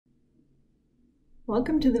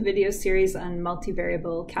Welcome to the video series on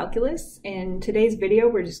multivariable calculus. In today's video,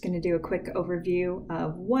 we're just going to do a quick overview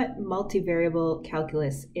of what multivariable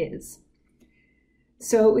calculus is.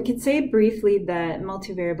 So we could say briefly that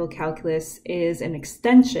multivariable calculus is an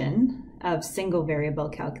extension of single variable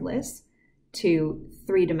calculus to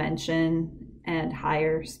three-dimension and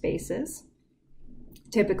higher spaces,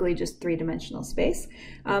 typically just three-dimensional space.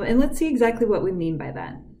 And let's see exactly what we mean by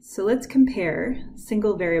that. So let's compare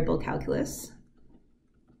single variable calculus,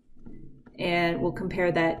 and we'll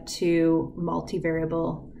compare that to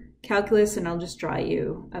multivariable calculus, and I'll just draw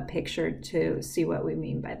you a picture to see what we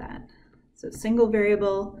mean by that. So single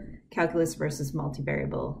variable calculus versus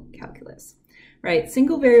multivariable calculus. Right,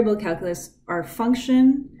 single variable calculus, our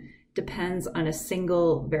function depends on a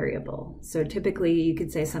single variable. So typically you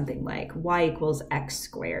could say something like y equals x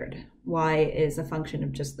squared. Y is a function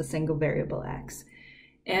of just the single variable x.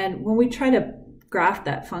 And when we try to graph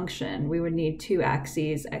that function, we would need two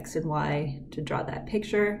axes, x and y, to draw that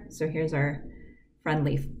picture. So here's our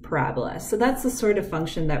friendly parabola. So that's the sort of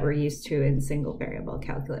function that we're used to in single variable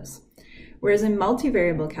calculus. Whereas in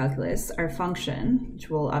multivariable calculus, our function, which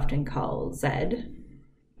we'll often call z,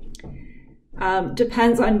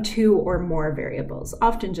 depends on two or more variables,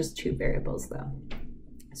 often just two variables though.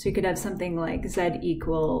 So you could have something like z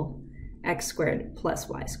equal x squared plus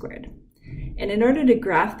y squared. And in order to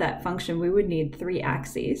graph that function, we would need three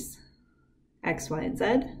axes, x, y, and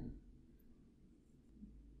z.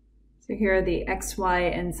 So here are the x, y,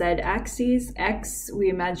 and z axes. X, we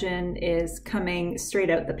imagine, is coming straight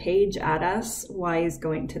out the page at us. Y is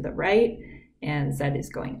going to the right, and z is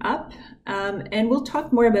going up. And we'll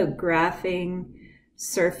talk more about graphing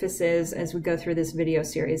surfaces as we go through this video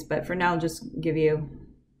series, but for now, I'll just give you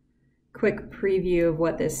quick preview of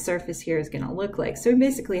what this surface here is going to look like. So we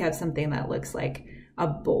basically have something that looks like a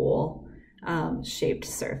bowl shaped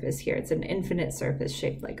surface here. It's an infinite surface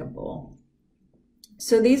shaped like a bowl.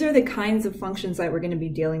 So these are the kinds of functions that we're going to be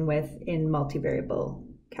dealing with in multivariable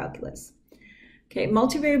calculus. Okay,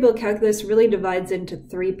 multivariable calculus really divides into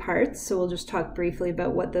three parts. So we'll just talk briefly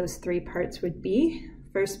about what those three parts would be.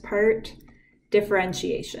 First part,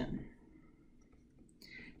 differentiation.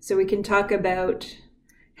 So we can talk about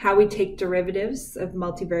how we take derivatives of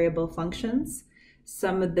multivariable functions.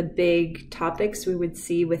 Some of the big topics we would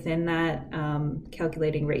see within that,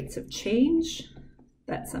 calculating rates of change.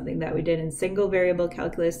 That's something that we did in single variable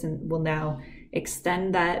calculus, and we'll now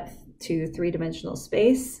extend that to three-dimensional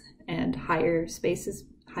space and higher spaces,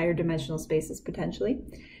 higher dimensional spaces potentially.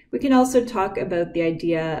 We can also talk about the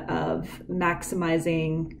idea of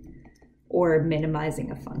maximizing or minimizing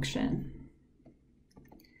a function.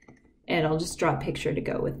 And I'll just draw a picture to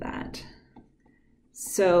go with that.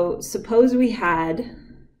 So suppose we had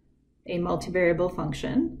a multivariable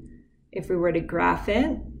function. If we were to graph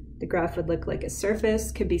it, the graph would look like a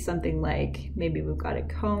surface. Could be something like, maybe we've got a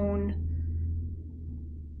cone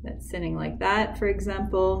that's sitting like that, for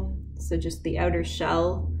example. So just the outer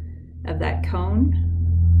shell of that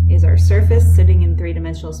cone is our surface sitting in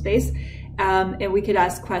three-dimensional space. And we could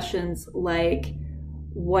ask questions like,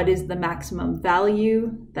 what is the maximum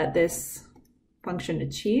value that this function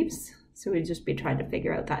achieves? So we'd just be trying to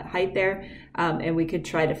figure out that height there. And we could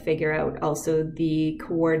try to figure out also the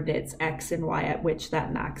coordinates x and y at which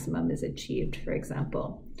that maximum is achieved, for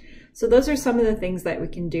example. So those are some of the things that we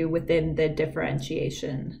can do within the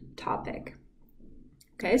differentiation topic.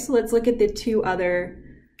 Okay, so let's look at the two other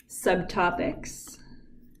subtopics.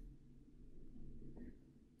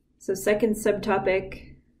 So second subtopic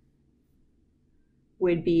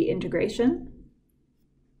would be integration.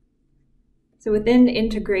 So within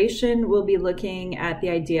integration, we'll be looking at the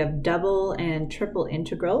idea of double and triple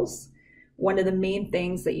integrals. One of the main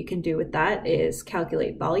things that you can do with that is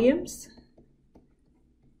calculate volumes.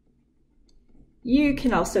 You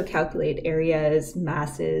can also calculate areas,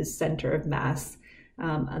 masses, center of mass,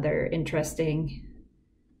 other interesting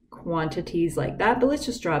quantities like that, but let's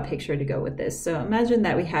just draw a picture to go with this. So imagine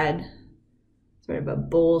that we had sort of a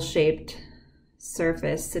bowl-shaped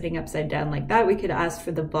surface sitting upside down like that. We could ask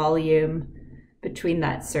for the volume between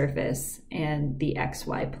that surface and the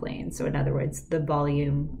XY plane. So in other words, the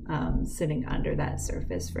volume sitting under that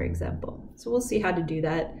surface, for example. So we'll see how to do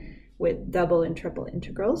that with double and triple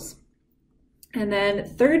integrals. And then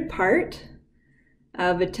third part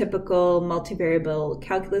of a typical multivariable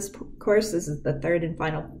calculus course, this is the third and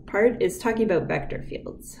final part, is talking about vector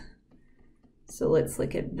fields. So let's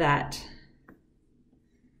look at that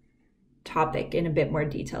topic in a bit more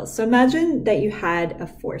detail. So imagine that you had a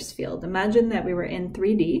force field. Imagine that we were in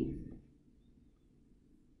 3D.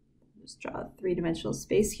 Just draw a three-dimensional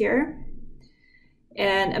space here.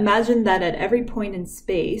 And imagine that at every point in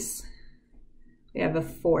space, we have a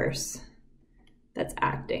force that's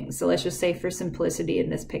acting. So let's just say for simplicity in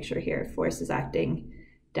this picture here, force is acting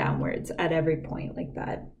downwards at every point like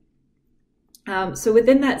that. So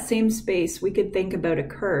within that same space, we could think about a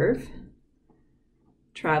curve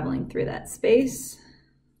traveling through that space.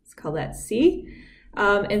 Let's call that C.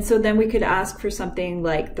 And so then we could ask for something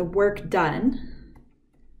like the work done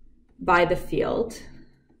by the field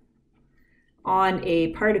on a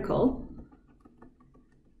particle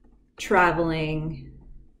traveling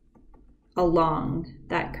along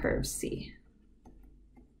that curve C.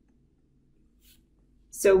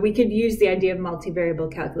 So we could use the idea of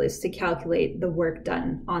multivariable calculus to calculate the work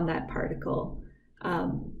done on that particle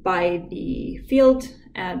by the field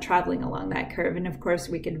and traveling along that curve. And of course,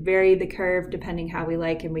 we could vary the curve depending how we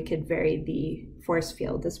like, and we could vary the force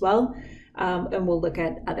field as well. And we'll look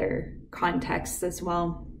at other contexts as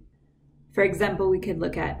well. For example, we could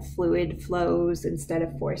look at fluid flows instead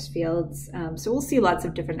of force fields. So we'll see lots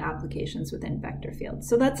of different applications within vector fields.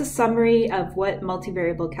 So that's a summary of what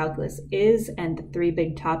multivariable calculus is and the three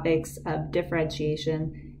big topics of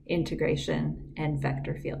differentiation, integration, and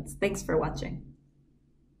vector fields. Thanks for watching.